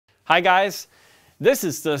Hi guys, this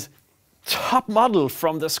is the top model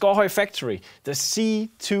from the SKAARHOJ factory, the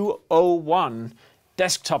C201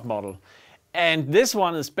 desktop model. And this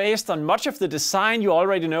one is based on much of the design you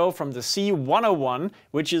already know from the C101,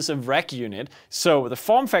 which is a rack unit. So the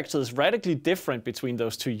form factor is radically different between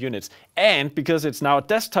those two units. And because it's now a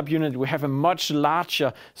desktop unit, we have a much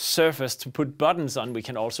larger surface to put buttons on. We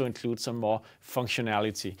can also include some more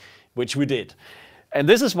functionality, which we did. And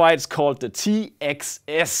this is why it's called the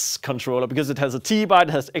TXS controller, because it has a T-bar, it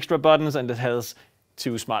has extra buttons, and it has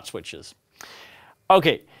 2 smart switches.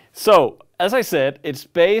 Okay, so as I said, it's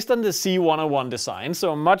based on the C101 design,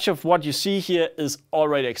 so much of what you see here is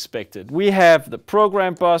already expected. We have the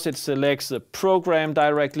program bus, it selects the program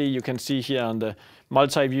directly, you can see here on the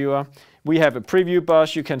multi-viewer. We have a preview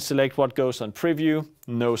bus, you can select what goes on preview,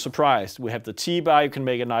 no surprise. We have the T-bar, you can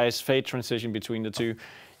make a nice fade transition between the two.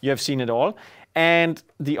 You have seen it all. And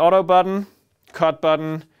the auto button, cut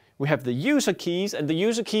button, we have the user keys, and the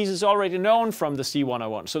user keys is already known from the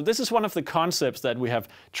C101. So this is one of the concepts that we have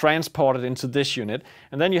transported into this unit.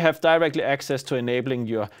 And then you have directly access to enabling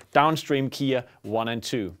your downstream key 1 and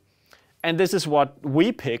 2. And this is what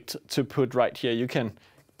we picked to put right here. You can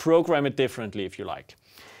program it differently if you like.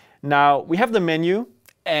 Now we have the menu,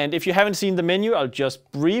 and if you haven't seen the menu, I'll just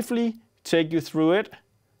briefly take you through it.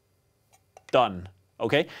 Done.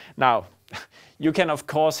 Okay, now you can of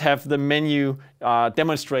course have the menu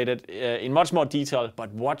demonstrated in much more detail, but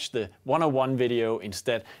watch the 101 video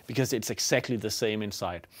instead, because it's exactly the same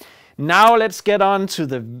inside. Now let's get on to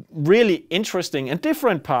the really interesting and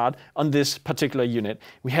different part on this particular unit.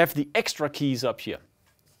 We have the extra keys up here.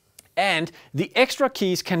 And the extra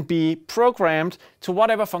keys can be programmed to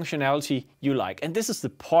whatever functionality you like. And this is the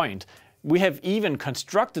point. We have even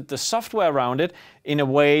constructed the software around it in a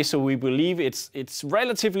way so we believe it's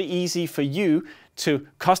relatively easy for you to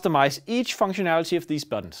customize each functionality of these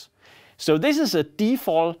buttons. So this is a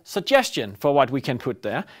default suggestion for what we can put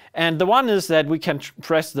there. And the one is that we can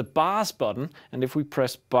press the bars button. And if we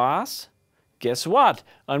press bars, guess what?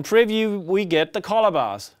 On preview, we get the color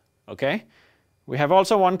bars. Okay? We have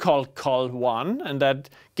also one called col1, and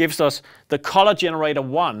that gives us the color generator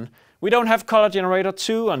 1. We don't have color generator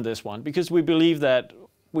 2 on this one because we believe that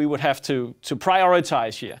we would have to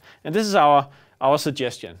prioritize here. And this is our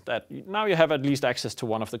suggestion, that now you have at least access to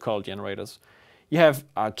one of the color generators. You have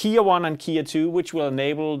keyer 1 and keyer 2, which will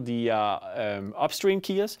enable the upstream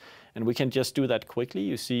keys, and we can just do that quickly.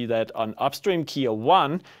 You see that on upstream keyer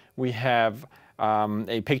 1, we have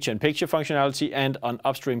a picture-in-picture functionality, and on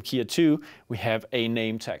upstream keyer 2, we have a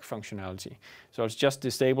name tag functionality. So let's just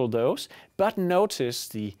disable those, but notice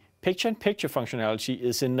the picture-in-picture functionality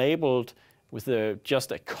is enabled with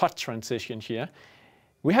just a cut transition here.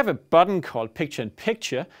 We have a button called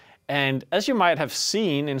picture-in-picture, and as you might have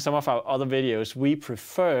seen in some of our other videos, we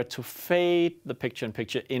prefer to fade the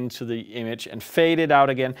picture-in-picture into the image and fade it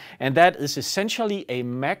out again. And that is essentially a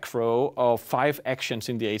macro of 5 actions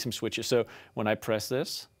in the ATEM switches. So when I press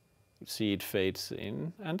this, you see it fades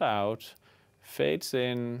in and out, fades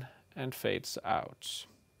in and fades out.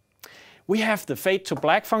 We have the fade to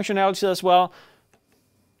black functionality as well,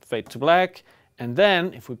 fade to black. And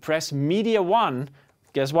then if we press media 1,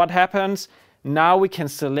 guess what happens? Now we can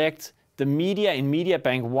select the media in media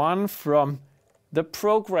bank 1 from the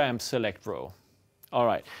program select row. All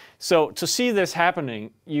right, so to see this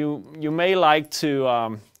happening, you may like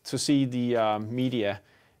to see the media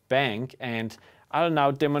bank, and I'll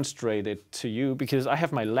now demonstrate it to you because I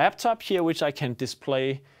have my laptop here, which I can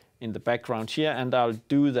display in the background here, and I'll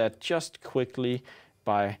do that just quickly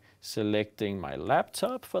by selecting my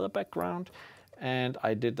laptop for the background. And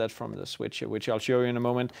I did that from the switcher, which I'll show you in a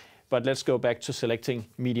moment. But let's go back to selecting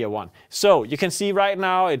media 1. So you can see right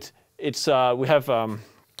now we have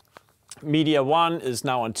media 1 is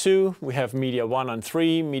now on 2. We have media 1 on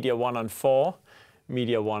 3, media 1 on 4,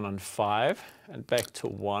 media 1 on 5, and back to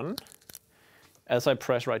 1. As I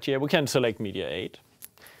press right here, we can select media 8.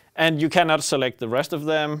 And you cannot select the rest of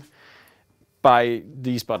them by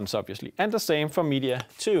these buttons, obviously. And the same for media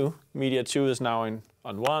 2. Media 2 is now on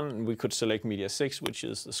 1, and we could select media 6, which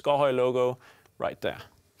is the SKAARHOJ logo right there.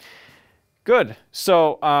 Good.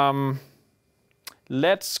 So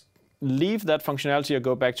let's leave that functionality and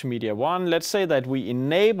go back to media 1. Let's say that we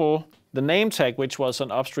enable the name tag, which was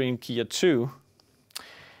on upstream keyer 2.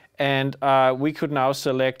 And we could now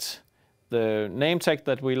select the name tag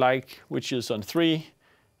that we like, which is on 3.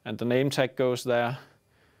 And the name tag goes there.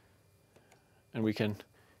 And we can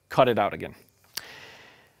cut it out again.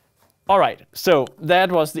 All right, so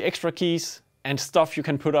that was the extra keys and stuff you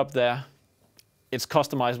can put up there. It's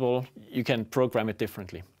customizable. You can program it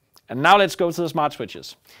differently. And now let's go to the smart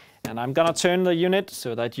switches. And I'm gonna turn the unit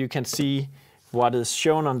so that you can see what is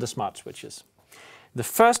shown on the smart switches. The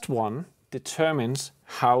first one determines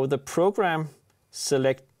how the program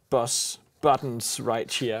select bus buttons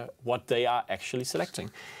right here, what they are actually selecting.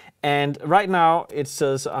 And right now it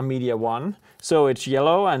says media 1, so it's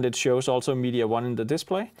yellow and it shows also media 1 in the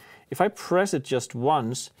display. If I press it just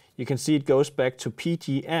once, you can see it goes back to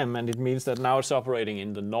PTM, and it means that now it's operating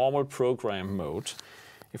in the normal program mode.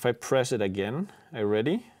 If I press it again, are you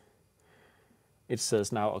ready? It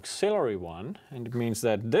says now auxiliary 1, and it means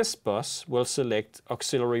that this bus will select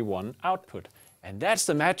auxiliary 1 output. And that's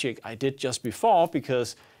the magic I did just before,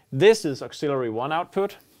 because this is auxiliary 1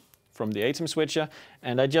 output from the ATEM switcher,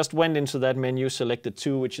 and I just went into that menu, selected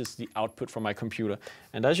 2, which is the output from my computer.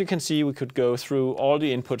 And as you can see, we could go through all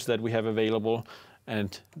the inputs that we have available,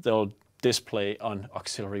 and they'll display on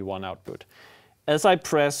auxiliary 1 output. As I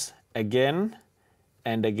press again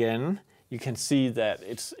and again, you can see that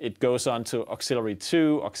it goes on to auxiliary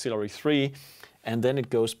 2, auxiliary 3, and then it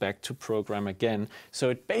goes back to program again. So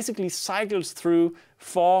it basically cycles through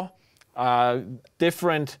 4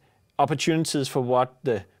 different opportunities for what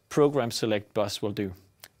the program select bus will do.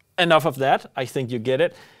 Enough of that, I think you get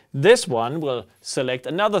it. This one will select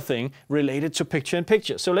another thing related to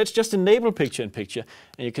picture-in-picture. So let's just enable picture-in-picture.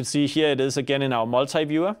 And you can see here it is again in our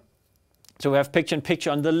multi-viewer. So we have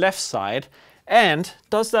picture-in-picture on the left side. And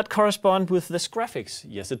does that correspond with this graphics?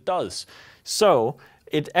 Yes, it does. So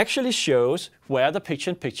it actually shows where the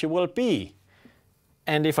picture-in-picture will be.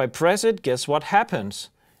 And if I press it, guess what happens?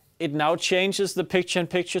 It now changes the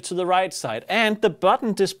picture-in-picture to the right side, and the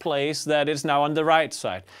button displays that it's now on the right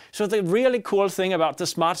side. So the really cool thing about the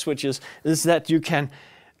smart switches is that you can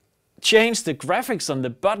change the graphics on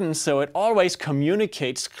the button so it always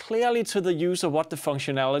communicates clearly to the user what the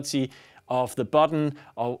functionality of the button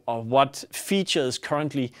or what feature is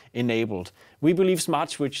currently enabled. We believe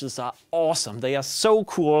smart switches are awesome. They are so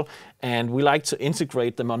cool, and we like to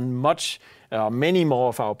integrate them on many more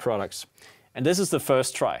of our products. And this is the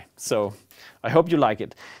first try, so I hope you like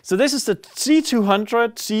it. So this is the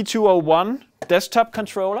C200 C201 desktop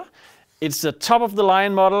controller. It's the top of the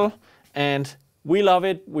line model, and we love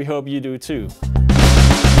it. We hope you do too.